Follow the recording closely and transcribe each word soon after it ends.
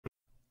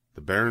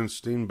The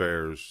Berenstain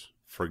Bears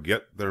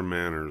Forget Their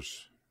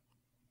Manners.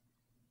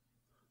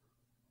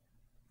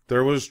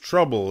 There was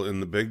trouble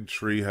in the big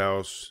tree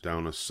house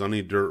down a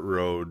sunny dirt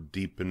road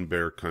deep in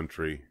bear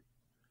country.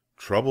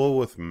 Trouble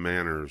with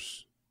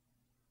manners.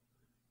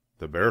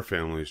 The bear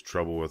family's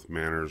trouble with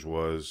manners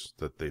was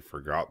that they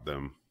forgot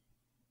them.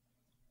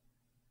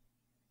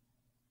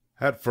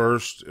 At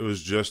first, it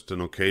was just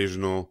an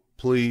occasional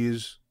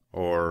please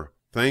or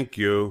thank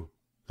you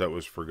that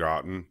was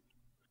forgotten.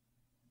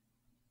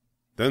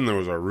 Then there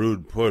was a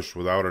rude push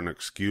without an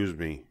excuse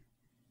me.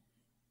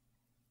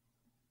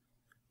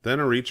 Then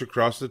a reach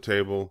across the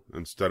table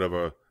instead of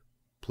a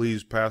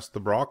please pass the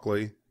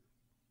broccoli.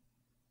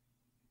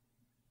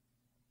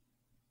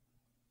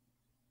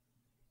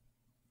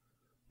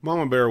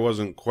 Mama Bear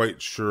wasn't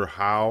quite sure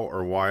how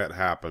or why it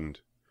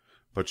happened,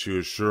 but she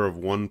was sure of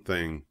one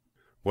thing.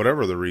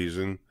 Whatever the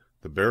reason,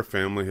 the bear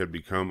family had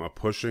become a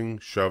pushing,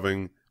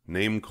 shoving,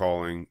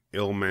 name-calling,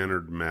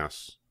 ill-mannered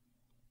mess.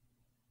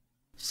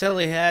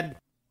 Silly head.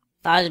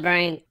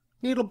 Fuzzbrain.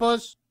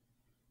 Needlepus.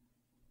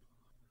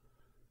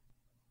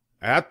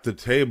 At the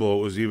table,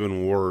 it was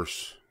even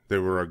worse. They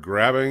were a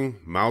grabbing,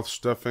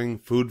 mouth-stuffing,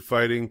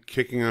 food-fighting,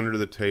 kicking under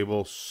the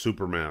table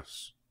super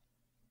mess.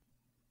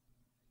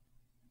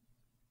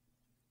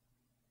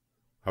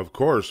 Of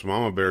course,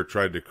 Mama Bear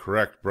tried to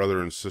correct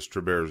Brother and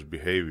Sister Bear's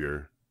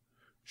behavior.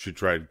 She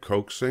tried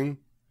coaxing.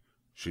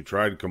 She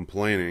tried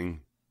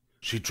complaining.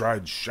 She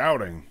tried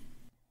shouting.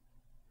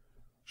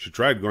 She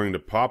tried going to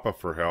Papa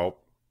for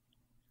help,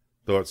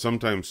 though it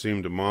sometimes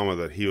seemed to Mama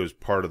that he was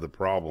part of the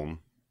problem.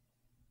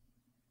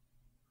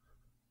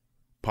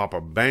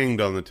 Papa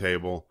banged on the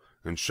table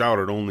and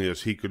shouted only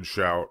as he could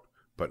shout,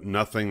 but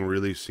nothing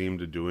really seemed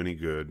to do any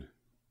good.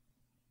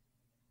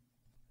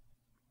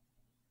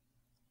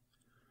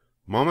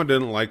 Mama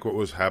didn't like what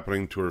was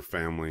happening to her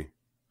family.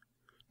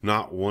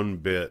 Not one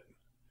bit.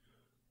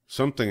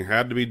 Something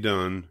had to be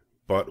done,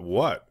 but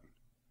what?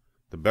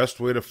 The best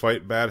way to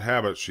fight bad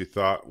habits, she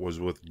thought, was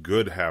with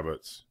good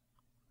habits.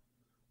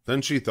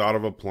 Then she thought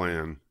of a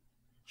plan.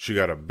 She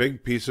got a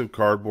big piece of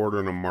cardboard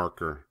and a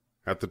marker.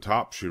 At the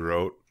top she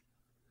wrote,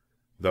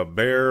 "The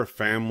Bear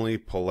Family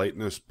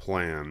Politeness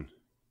Plan."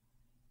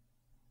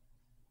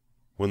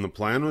 When the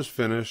plan was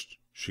finished,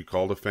 she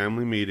called a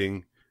family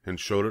meeting and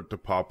showed it to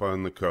Papa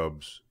and the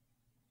cubs.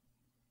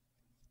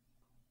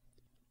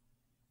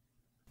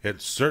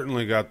 It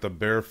certainly got the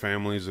bear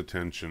family's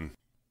attention.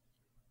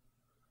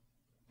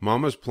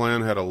 Mama's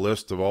plan had a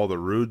list of all the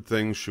rude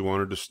things she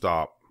wanted to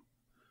stop.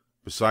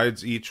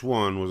 Besides each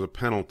one was a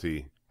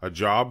penalty, a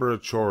job or a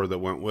chore that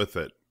went with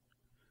it.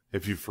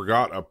 If you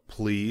forgot a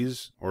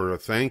please or a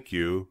thank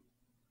you,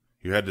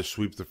 you had to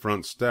sweep the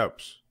front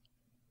steps.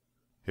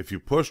 If you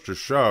pushed or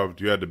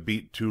shoved, you had to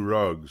beat 2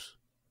 rugs.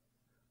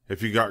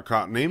 If you got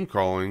caught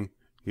name-calling,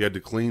 you had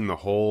to clean the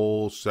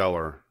whole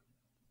cellar.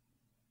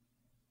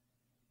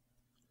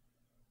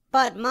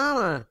 But,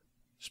 Mama,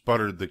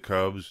 Sputtered the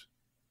cubs.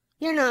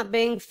 you're not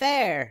being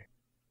fair.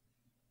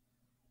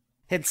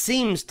 It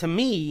seems to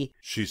me,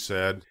 She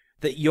said.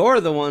 that you're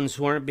the ones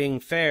who aren't being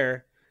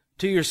fair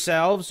to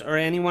yourselves or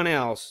anyone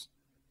else.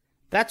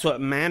 That's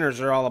what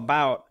manners are all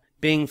about,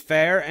 being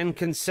fair and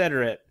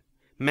considerate.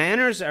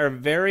 Manners are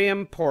very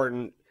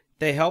important.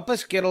 They help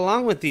us get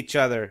along with each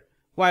other.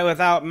 Why,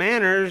 without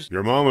manners...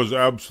 Your mama's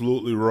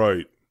absolutely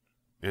right,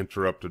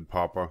 interrupted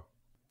Papa.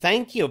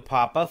 Thank you,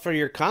 Papa, for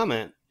your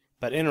comment,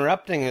 but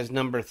interrupting is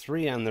number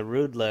 3 on the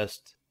rude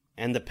list,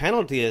 and the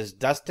penalty is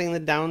dusting the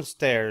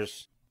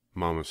downstairs,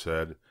 Mama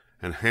said,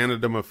 and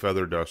handed him a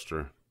feather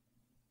duster.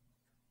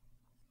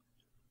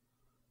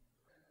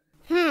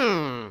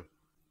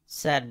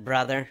 Said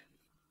Brother.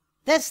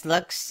 This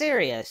looks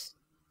serious.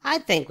 I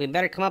think we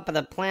better come up with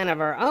a plan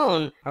of our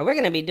own, or we're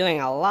going to be doing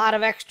a lot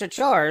of extra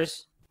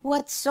chores.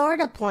 What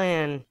sort of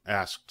plan?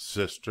 Asked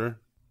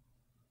Sister.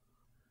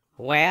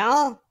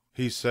 Well,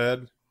 He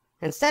said.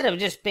 instead of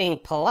just being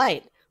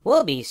polite,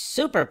 we'll be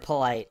super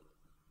polite.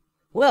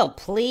 We'll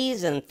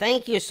please and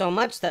thank you so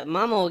much that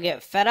Mama will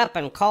get fed up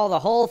and call the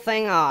whole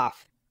thing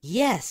off.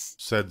 Yes,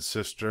 Said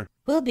Sister.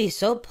 we'll be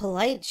so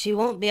polite she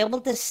won't be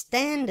able to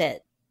stand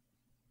it.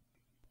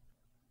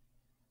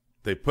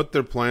 They put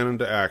their plan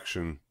into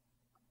action.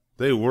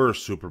 They were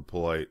super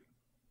polite.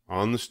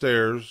 On the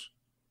stairs.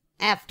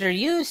 After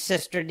you,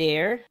 sister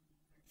dear.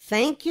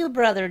 Thank you,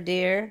 brother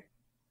dear.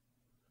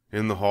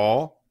 In the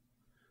hall.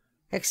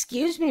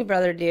 Excuse me,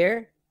 brother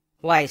dear.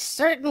 Why,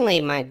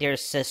 certainly, my dear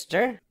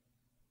sister.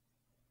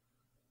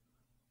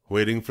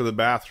 Waiting for the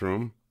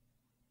bathroom.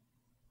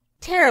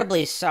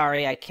 Terribly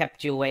sorry I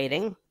kept you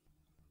waiting.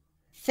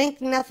 Think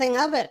nothing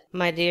of it,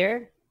 my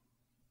dear.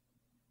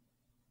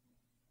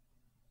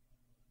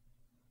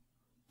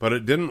 But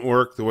it didn't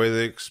work the way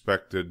they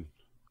expected.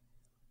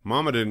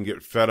 Mama didn't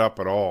get fed up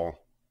at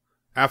all.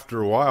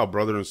 After a while,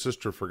 Brother and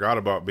Sister forgot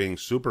about being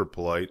super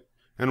polite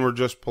and were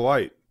just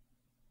polite.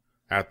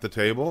 At the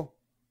table?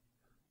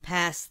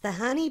 Pass the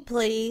honey,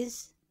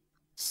 please.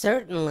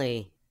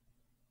 Certainly.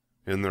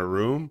 In their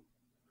room?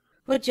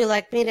 Would you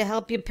like me to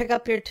help you pick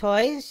up your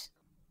toys?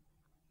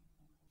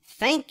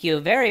 Thank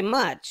you very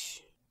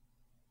much.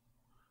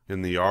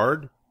 In the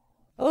yard?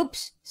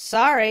 Oops,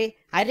 sorry.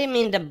 I didn't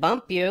mean to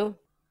bump you.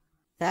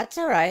 That's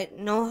all right.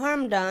 No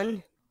harm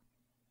done.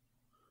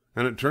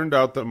 And it turned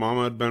out that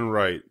Mama had been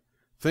right.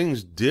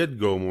 Things did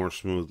go more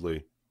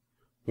smoothly.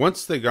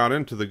 Once they got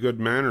into the good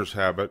manners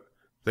habit,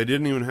 they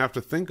didn't even have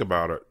to think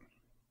about it.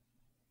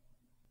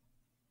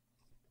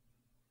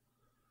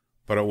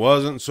 But it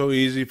wasn't so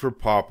easy for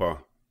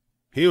Papa.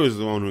 He was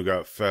the one who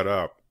got fed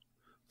up.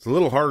 It's a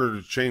little harder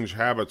to change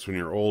habits when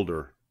you're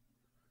older.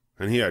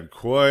 And he had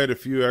quite a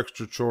few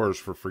extra chores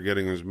for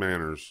forgetting his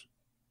manners.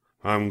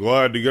 "I'm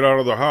glad to get out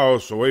of the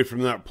house, away from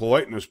that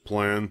politeness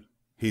plan,"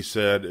 he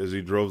said as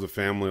he drove the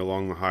family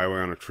along the highway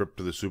on a trip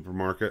to the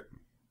supermarket.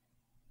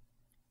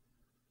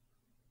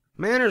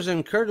 Manners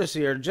and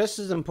courtesy are just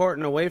as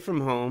important away from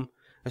home,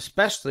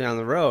 especially on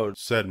the road,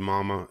 said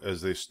Mama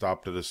as they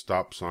stopped at a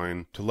stop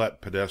sign to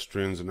let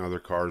pedestrians and other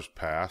cars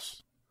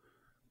pass.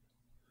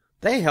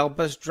 They help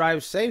us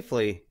drive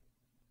safely.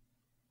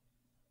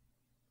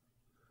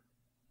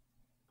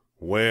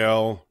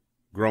 "Well,"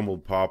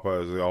 grumbled Papa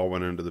as they all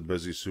went into the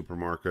busy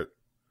supermarket,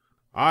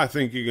 "I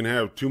think you can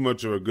have too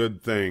much of a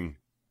good thing.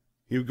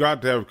 You've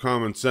got to have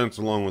common sense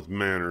along with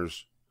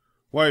manners.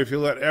 Why, if you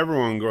let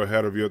everyone go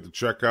ahead of you at the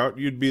checkout,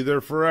 you'd be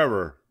there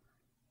forever."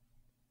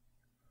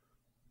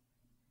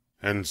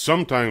 "And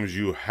sometimes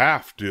you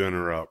have to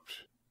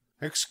interrupt."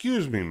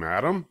 "Excuse me,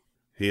 madam,"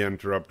 he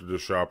interrupted a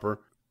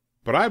shopper,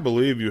 "but I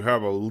believe you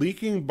have a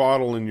leaking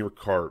bottle in your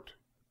cart."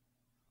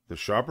 The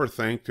shopper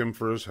thanked him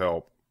for his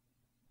help.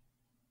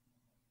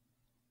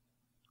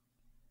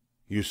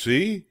 "You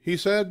see," he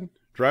said,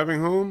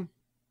 driving home,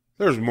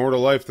 "there's more to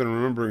life than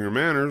remembering your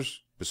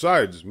manners.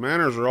 Besides,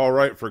 manners are all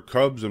right for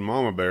cubs and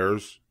mama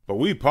bears, but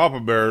we papa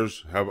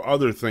bears have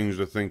other things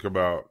to think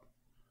about."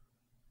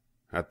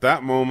 At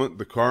that moment,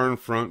 the car in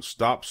front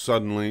stopped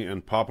suddenly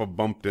and Papa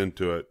bumped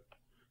into it.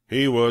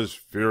 He was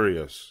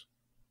furious.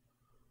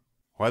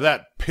 "Why,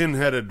 that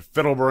pin-headed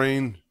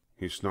fiddlebrain,"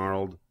 he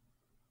snarled.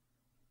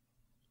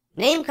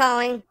 Name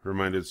calling,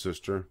 reminded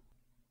Sister.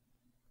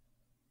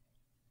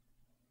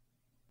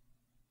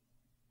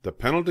 The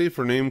penalty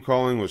for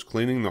name-calling was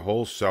cleaning the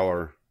whole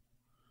cellar.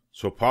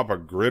 So Papa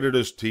gritted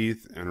his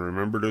teeth and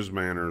remembered his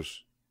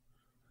manners.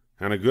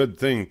 And a good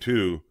thing,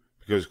 too,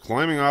 because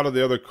climbing out of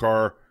the other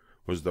car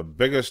was the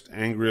biggest,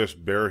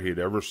 angriest bear he'd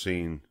ever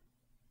seen.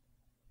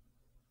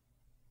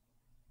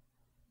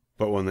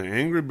 But when the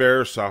angry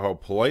bear saw how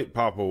polite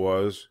Papa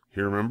was, he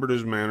remembered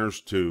his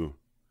manners, too.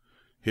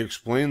 He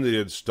explained that he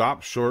had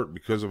stopped short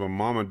because of a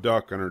mama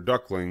duck and her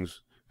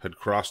ducklings had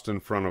crossed in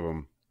front of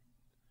him.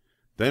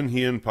 Then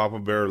he and Papa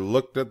Bear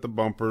looked at the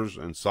bumpers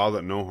and saw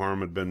that no harm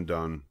had been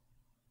done.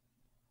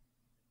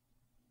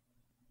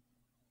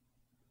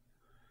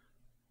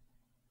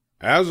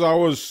 "As I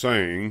was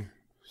saying,"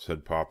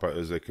 said Papa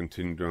as they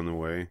continued on the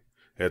way,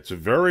 "it's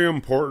very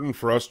important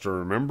for us to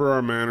remember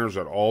our manners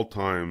at all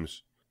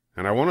times.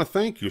 And I want to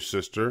thank you,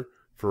 Sister,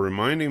 for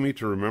reminding me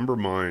to remember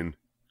mine."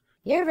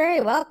 You're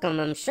very welcome,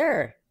 I'm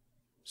sure,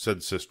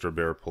 said Sister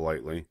Bear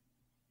politely.